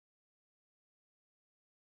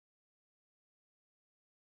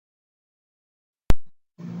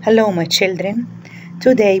Hello, my children.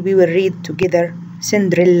 Today we will read together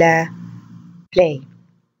Cinderella play.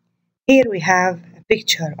 Here we have a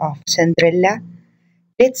picture of Cinderella.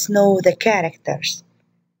 Let's know the characters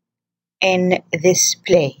in this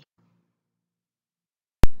play.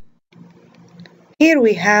 Here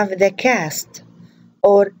we have the cast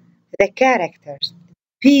or the characters,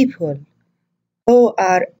 people who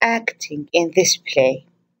are acting in this play.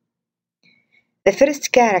 The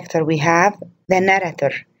first character we have the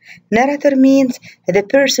narrator. Narrator means the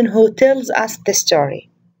person who tells us the story.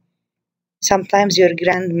 Sometimes your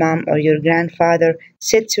grandmom or your grandfather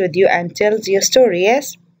sits with you and tells you a story,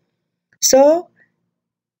 yes? So,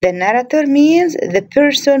 the narrator means the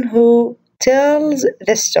person who tells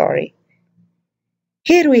the story.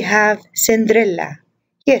 Here we have Cinderella.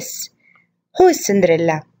 Yes, who is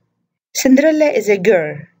Cinderella? Cinderella is a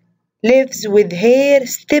girl, lives with her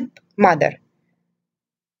stepmother.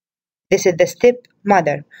 This is the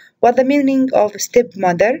stepmother. What's the meaning of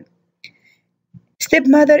stepmother?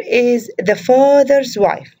 Stepmother is the father's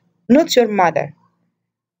wife, not your mother.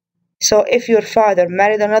 So if your father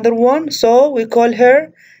married another one, so we call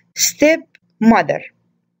her stepmother.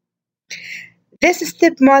 This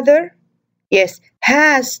stepmother, yes,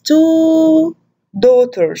 has two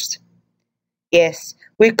daughters. Yes,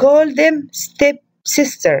 we call them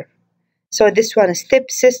stepsister. So this one is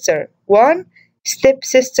stepsister 1,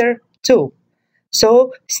 stepsister 2.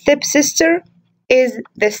 So stepsister is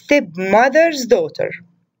the stepmother's daughter.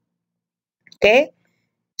 Okay?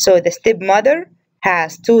 So the stepmother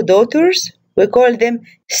has two daughters. We call them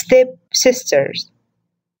stepsisters.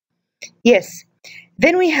 Yes.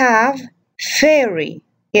 Then we have fairy.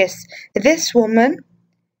 Yes, this woman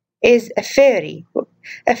is a fairy.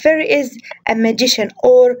 A fairy is a magician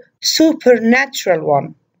or supernatural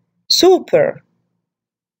one.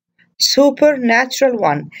 Supernatural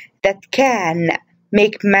one that can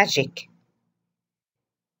make magic.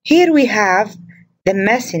 Here we have the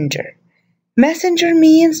messenger. Messenger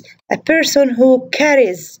means a person who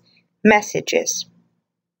carries messages.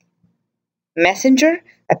 Messenger,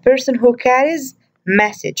 a person who carries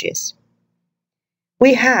messages.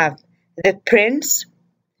 We have the prince.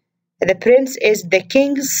 The prince is the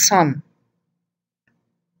king's son.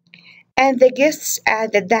 And the guests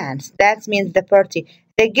at the dance. That means the party.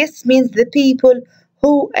 The guests means the people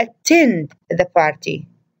who attend the party.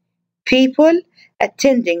 People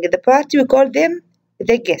attending the party, we call them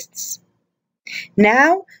the guests.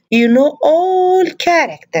 Now you know all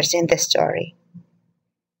characters in the story.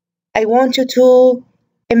 I want you to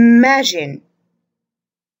imagine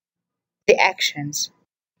the actions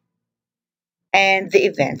and the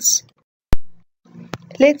events.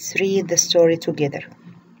 Let's read the story together.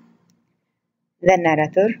 The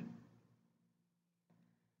narrator.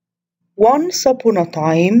 Once upon a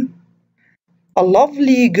time, a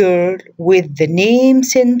lovely girl with the name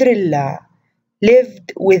Cinderella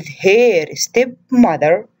lived with her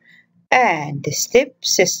stepmother and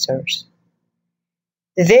stepsisters.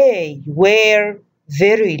 They were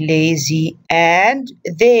very lazy and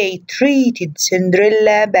they treated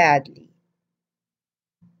Cinderella badly.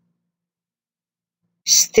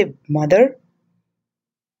 Stepmother.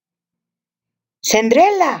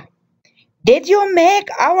 Cinderella, did you make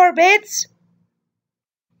our beds?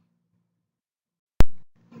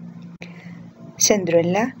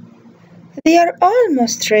 Cinderella, they are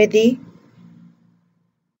almost ready.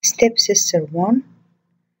 Stepsister 1.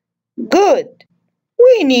 Good.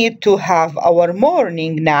 We need to have our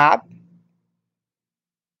morning nap.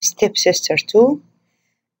 Stepsister 2.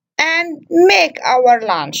 And make our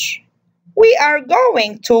lunch. We are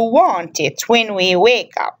going to want it when we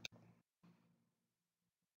wake up.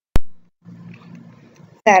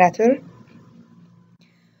 Narrator.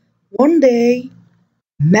 One day,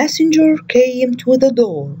 a messenger came to the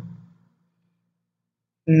door.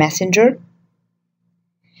 Messenger.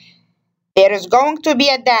 There is going to be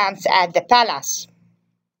a dance at the palace.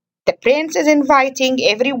 The prince is inviting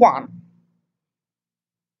everyone.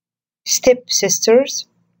 Stepsisters.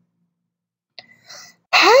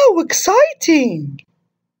 How exciting!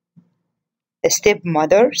 The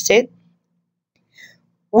stepmother said,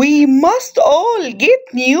 we must all get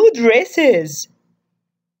new dresses.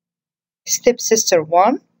 Stepsister 1.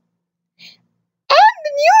 And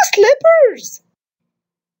new slippers.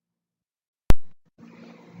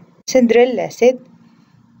 Cinderella said,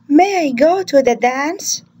 may I go to the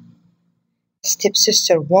dance?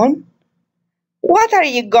 Stepsister 1. What are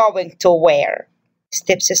you going to wear?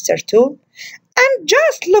 Stepsister 2. And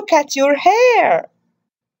just look at your hair.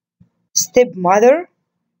 Stepmother.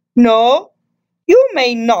 No, you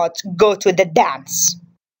may not go to the dance.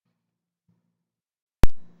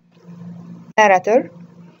 Narrator.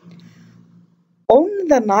 On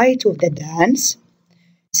the night of the dance,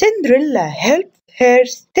 Cinderella helped her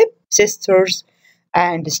stepsisters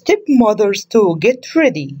and stepmothers to get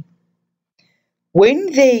ready.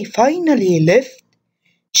 When they finally left,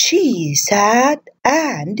 she sat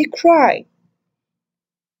and cried.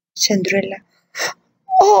 Cinderella,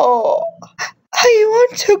 oh, I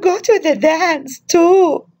want to go to the dance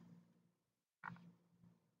too.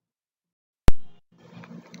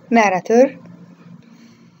 Narrator.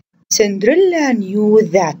 Cinderella knew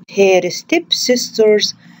that her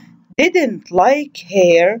stepsisters didn't like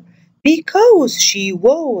her because she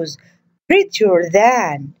was prettier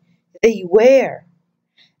than they were,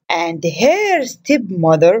 and her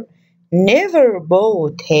stepmother never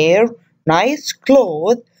bought her nice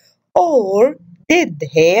clothes or did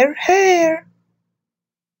her hair.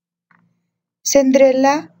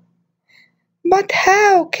 Cinderella, but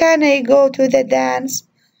how can I go to the dance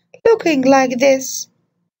looking like this?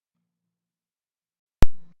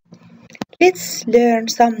 Let's learn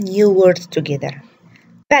some new words together.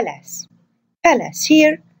 Palace. Palace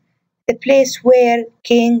here, the place where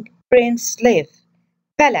king, prince live.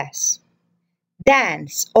 Palace.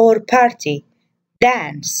 Dance or party.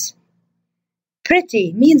 Dance.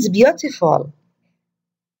 Pretty means beautiful.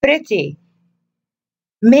 Pretty.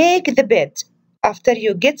 Make the bed. After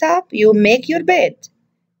you get up, you make your bed.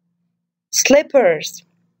 Slippers.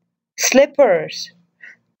 Slippers.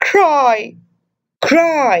 Cry.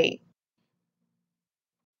 Cry.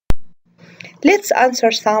 Let's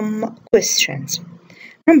answer some questions.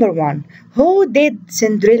 Number 1. Who did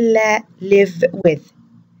Cinderella live with?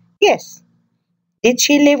 Yes. Did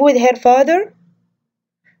she live with her father?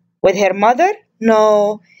 With her mother?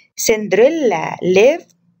 No. Cinderella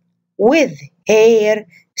lived with her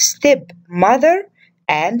stepmother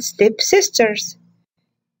and stepsisters.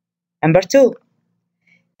 Number 2.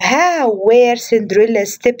 How were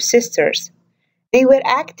Cinderella's stepsisters? They were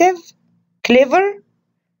active? Clever?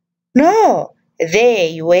 No,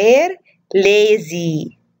 they were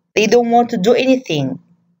lazy. They don't want to do anything.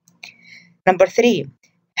 Number 3.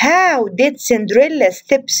 How did Cinderella's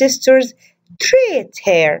stepsisters treat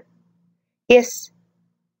her? Yes.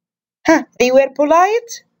 They were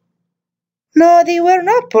polite? No, they were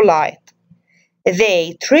not polite.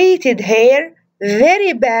 They treated her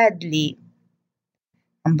very badly.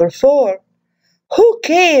 Number 4. Who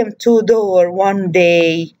came to door one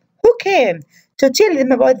day? Who came to tell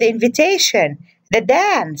them about the invitation, the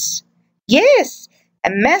dance? Yes, a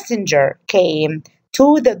messenger came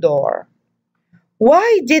to the door.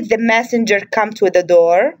 Why did the messenger come to the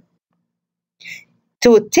door?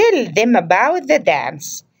 To tell them about the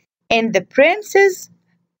dance in the prince's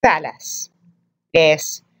palace.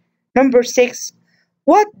 Yes. Number 6.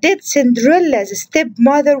 What did Cinderella's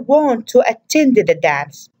stepmother want to attend the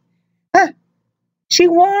dance? She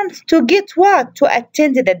wants to get what to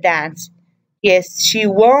attend the dance? Yes, she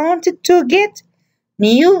wanted to get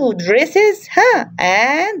new dresses,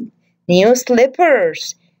 and new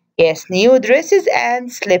slippers. Yes, new dresses and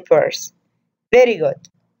slippers. Very good.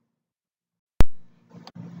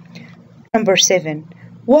 Number 7.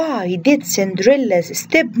 Why did Cinderella's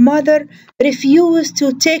stepmother refuse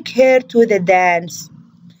to take her to the dance?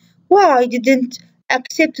 Why didn't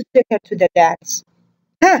accept to take her to the dance?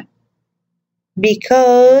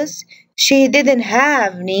 Because she didn't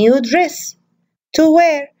have new dress to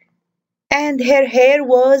wear and her hair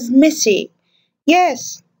was messy.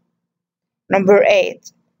 Yes. Number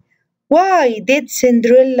 8. Why did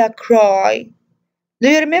Cinderella cry? Do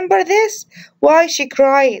you remember this? Why she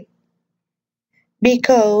cried?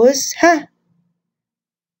 Because,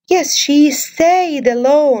 yes, she stayed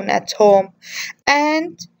alone at home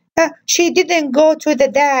and she didn't go to the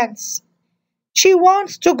dance. She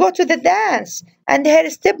wants to go to the dance and her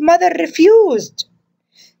stepmother refused.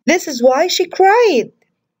 This is why she cried.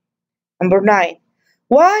 Number 9.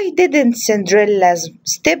 Why didn't Cinderella's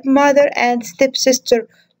stepmother and stepsister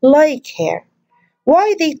like her?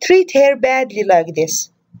 Why they treat her badly like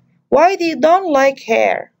this? Why they don't like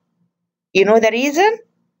her? You know the reason?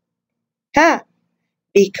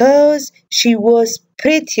 Because she was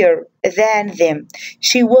prettier than them.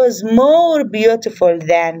 She was more beautiful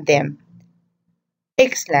than them.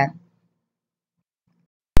 Excellent.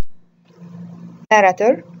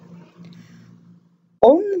 Narrator.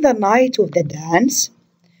 On the night of the dance,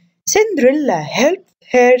 Cinderella helped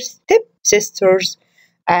her stepsisters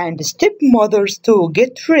and stepmothers to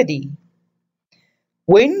get ready.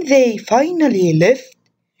 When they finally left,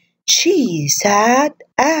 she sat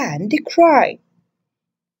and cried.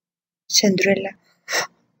 Cinderella,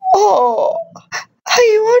 oh,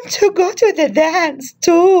 I want to go to the dance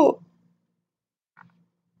too.